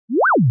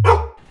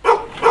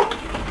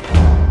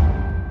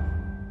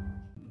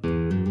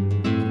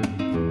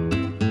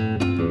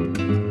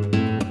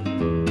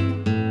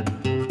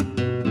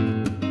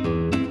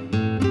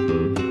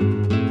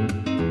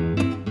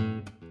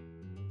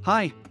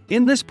Hi,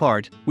 in this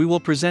part, we will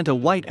present a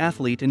white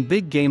athlete and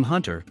big game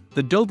hunter,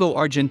 the Dogo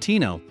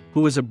Argentino,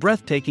 who is a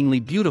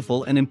breathtakingly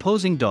beautiful and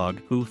imposing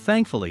dog who,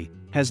 thankfully,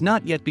 has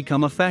not yet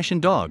become a fashion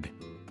dog.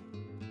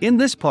 In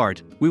this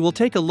part, we will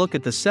take a look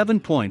at the 7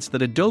 points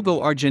that a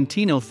Dogo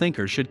Argentino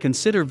thinker should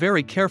consider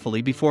very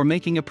carefully before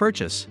making a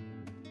purchase.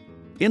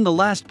 In the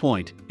last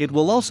point, it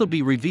will also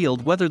be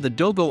revealed whether the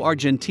Dogo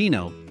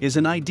Argentino is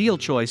an ideal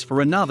choice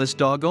for a novice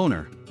dog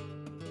owner.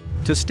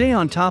 To stay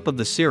on top of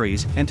the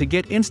series and to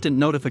get instant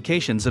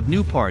notifications of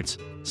new parts,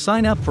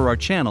 sign up for our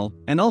channel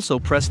and also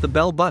press the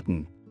bell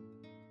button.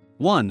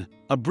 1.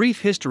 A brief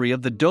history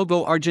of the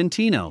Dogo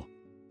Argentino.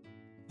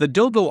 The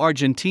Dogo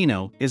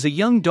Argentino is a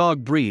young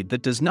dog breed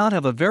that does not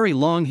have a very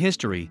long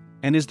history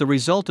and is the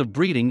result of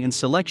breeding and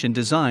selection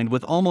designed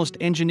with almost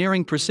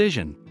engineering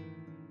precision.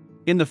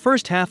 In the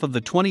first half of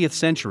the 20th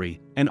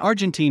century, an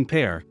Argentine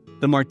pair,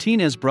 the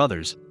Martinez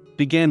brothers,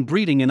 began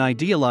breeding an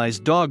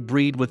idealized dog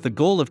breed with the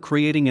goal of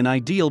creating an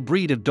ideal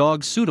breed of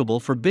dogs suitable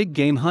for big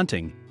game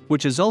hunting,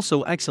 which is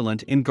also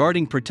excellent in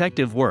guarding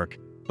protective work,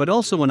 but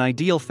also an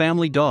ideal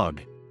family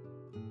dog.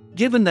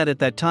 Given that at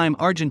that time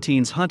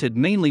Argentines hunted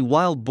mainly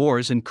wild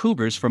boars and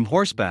cougars from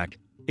horseback,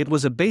 it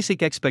was a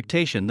basic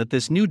expectation that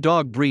this new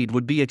dog breed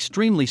would be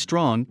extremely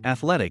strong,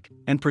 athletic,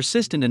 and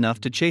persistent enough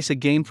to chase a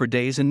game for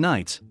days and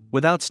nights,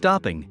 without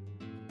stopping.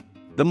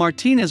 The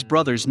Martinez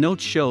brothers'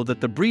 notes show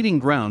that the breeding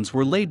grounds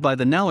were laid by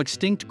the now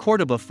extinct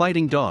Cordoba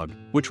fighting dog,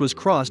 which was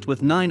crossed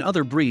with 9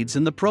 other breeds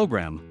in the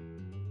program.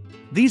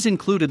 These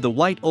included the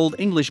white Old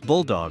English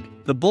Bulldog,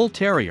 the Bull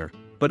Terrier,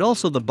 but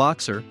also the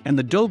Boxer and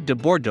the Dogue de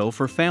Bordeaux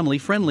for family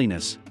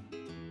friendliness.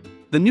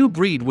 The new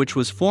breed which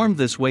was formed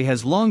this way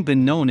has long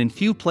been known in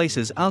few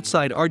places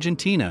outside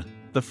Argentina.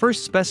 The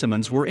first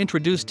specimens were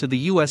introduced to the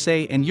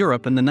USA and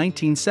Europe in the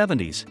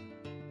 1970s.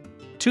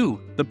 2.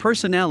 The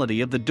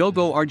personality of the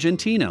Dogo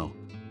Argentino.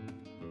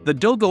 The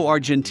Dogo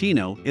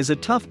Argentino is a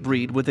tough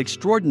breed with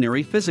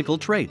extraordinary physical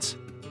traits.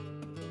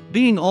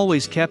 Being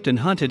always kept and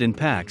hunted in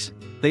packs,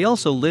 they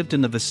also lived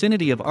in the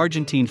vicinity of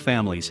Argentine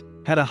families,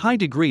 had a high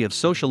degree of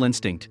social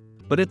instinct,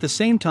 but at the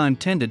same time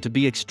tended to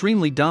be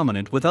extremely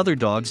dominant with other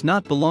dogs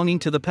not belonging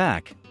to the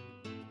pack.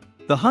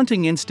 The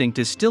hunting instinct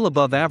is still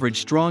above average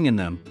strong in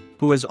them.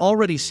 Who has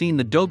already seen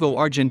the Dogo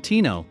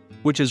Argentino,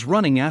 which is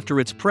running after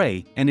its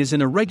prey and is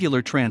in a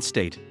regular trance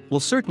state,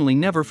 will certainly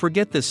never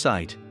forget this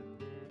sight.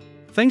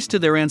 Thanks to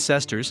their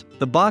ancestors,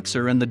 the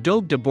Boxer and the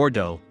Dogue de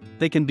Bordeaux,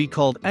 they can be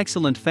called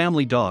excellent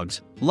family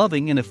dogs,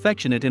 loving and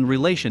affectionate in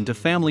relation to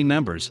family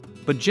members,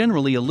 but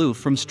generally aloof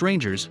from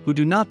strangers who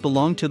do not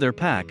belong to their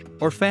pack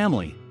or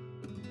family.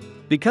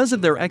 Because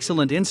of their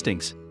excellent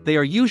instincts, they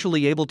are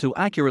usually able to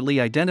accurately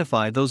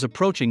identify those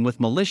approaching with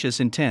malicious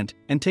intent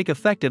and take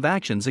effective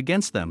actions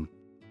against them.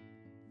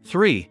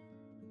 3.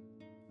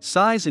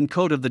 Size and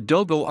coat of the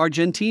Dogo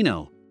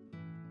Argentino.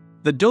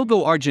 The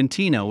Dogo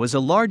Argentino is a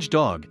large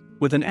dog,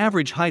 with an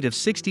average height of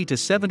 60 to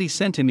 70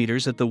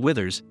 centimeters at the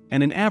withers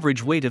and an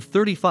average weight of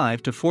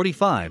 35 to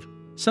 45,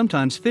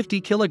 sometimes 50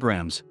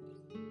 kilograms.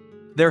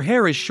 Their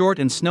hair is short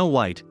and snow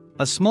white,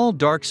 a small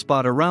dark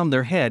spot around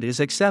their head is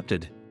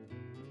accepted.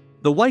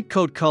 The white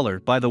coat color,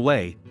 by the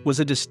way, was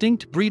a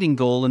distinct breeding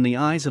goal in the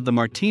eyes of the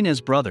Martinez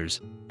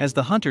brothers, as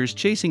the hunters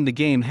chasing the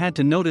game had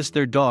to notice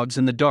their dogs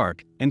in the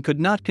dark and could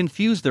not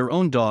confuse their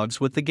own dogs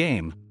with the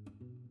game.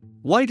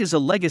 White is a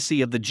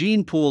legacy of the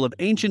gene pool of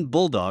ancient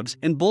bulldogs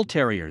and bull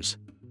terriers.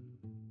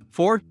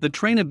 4. The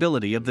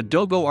trainability of the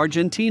Dogo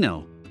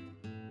Argentino.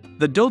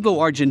 The Dogo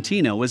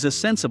Argentino is a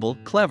sensible,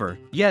 clever,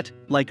 yet,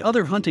 like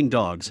other hunting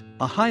dogs,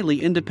 a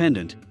highly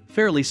independent,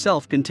 fairly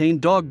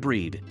self-contained dog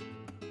breed.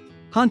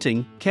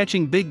 Hunting,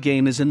 catching big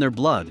game is in their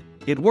blood,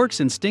 it works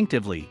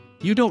instinctively,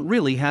 you don't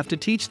really have to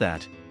teach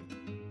that.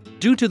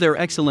 Due to their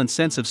excellent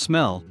sense of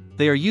smell,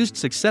 they are used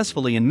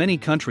successfully in many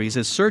countries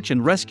as search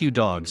and rescue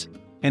dogs,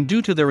 and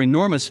due to their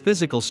enormous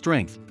physical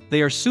strength,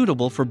 they are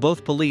suitable for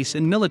both police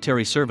and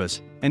military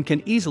service, and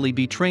can easily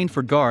be trained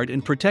for guard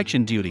and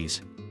protection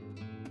duties.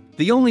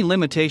 The only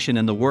limitation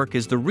in the work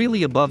is the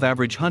really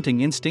above-average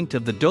hunting instinct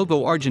of the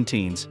Dogo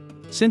Argentines,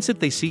 since if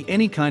they see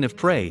any kind of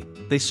prey,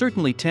 they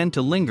certainly tend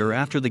to linger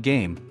after the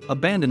game,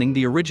 abandoning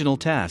the original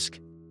task.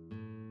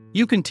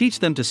 You can teach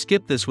them to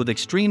skip this with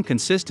extreme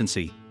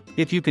consistency,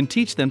 if you can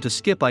teach them to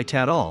skip it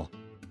at all.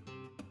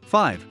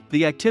 5.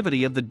 The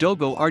activity of the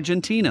Dogo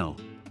Argentino.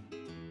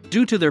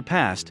 Due to their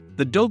past,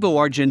 the Dogo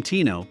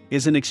Argentino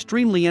is an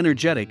extremely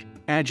energetic,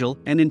 agile,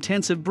 and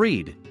intensive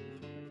breed.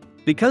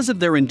 Because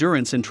of their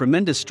endurance and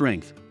tremendous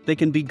strength, they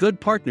can be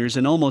good partners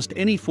in almost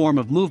any form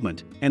of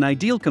movement, an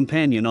ideal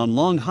companion on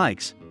long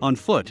hikes, on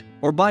foot,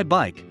 or by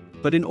bike,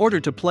 but in order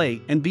to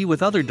play and be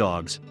with other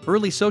dogs,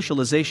 early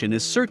socialization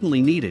is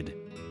certainly needed.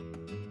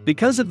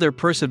 Because of their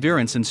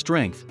perseverance and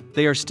strength,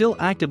 they are still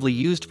actively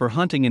used for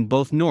hunting in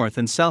both North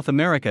and South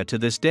America to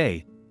this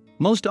day,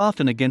 most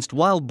often against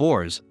wild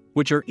boars,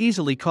 which are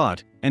easily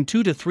caught, and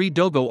 2 to 3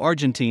 Dogo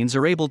Argentines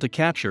are able to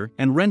capture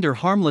and render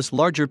harmless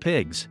larger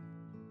pigs.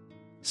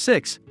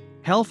 6.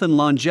 Health and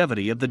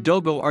longevity of the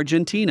Dogo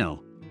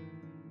Argentino.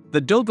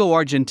 The Dogo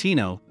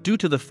Argentino, due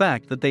to the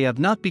fact that they have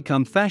not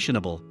become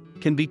fashionable,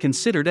 can be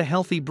considered a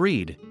healthy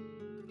breed.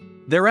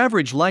 Their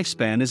average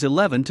lifespan is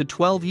 11 to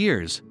 12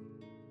 years.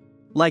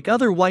 Like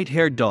other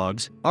white-haired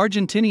dogs,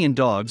 Argentinian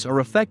dogs are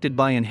affected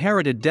by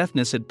inherited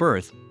deafness at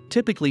birth.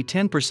 Typically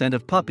 10%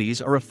 of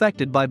puppies are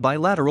affected by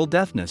bilateral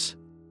deafness.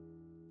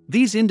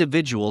 These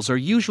individuals are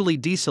usually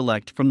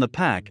deselect from the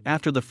pack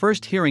after the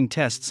first hearing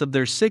tests of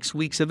their 6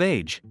 weeks of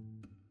age.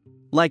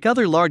 Like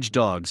other large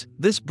dogs,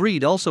 this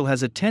breed also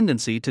has a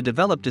tendency to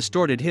develop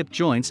distorted hip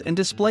joints and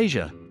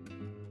dysplasia.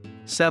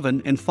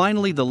 7. And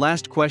finally, the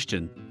last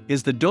question: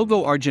 is the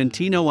Dogo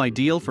Argentino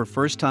ideal for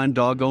first-time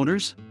dog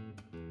owners?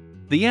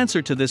 The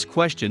answer to this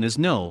question is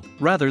no,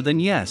 rather than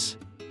yes.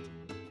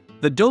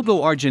 The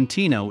Dogo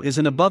Argentino is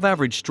an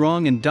above-average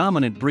strong and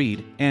dominant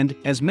breed and,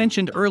 as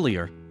mentioned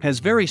earlier, has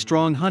very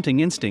strong hunting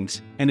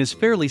instincts and is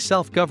fairly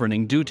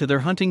self-governing due to their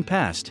hunting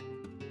past.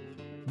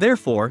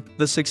 Therefore,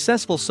 the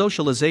successful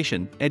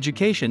socialization,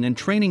 education and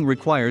training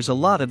requires a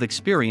lot of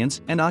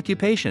experience and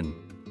occupation.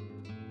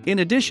 In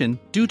addition,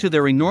 due to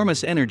their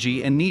enormous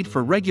energy and need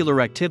for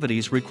regular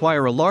activities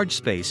require a large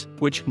space,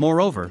 which,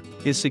 moreover,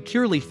 is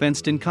securely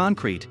fenced in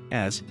concrete,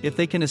 as, if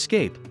they can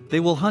escape, they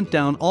will hunt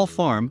down all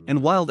farm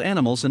and wild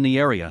animals in the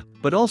area,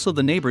 but also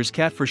the neighbor's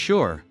cat for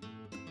sure.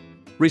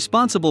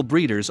 Responsible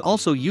breeders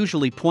also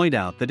usually point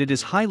out that it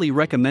is highly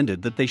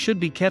recommended that they should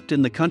be kept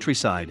in the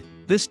countryside.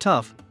 This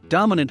tough,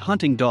 dominant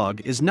hunting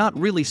dog is not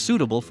really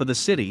suitable for the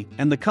city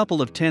and the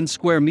couple of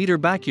 10-square-meter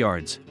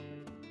backyards.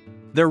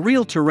 Their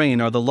real terrain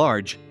are the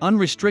large,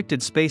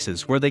 unrestricted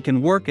spaces where they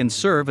can work and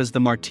serve as the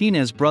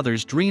Martinez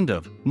brothers dreamed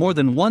of more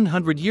than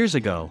 100 years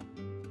ago.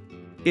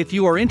 If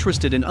you are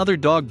interested in other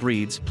dog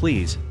breeds,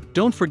 please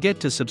don't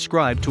forget to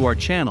subscribe to our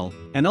channel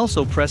and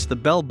also press the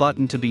bell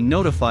button to be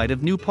notified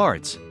of new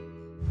parts.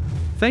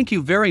 Thank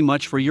you very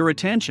much for your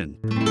attention.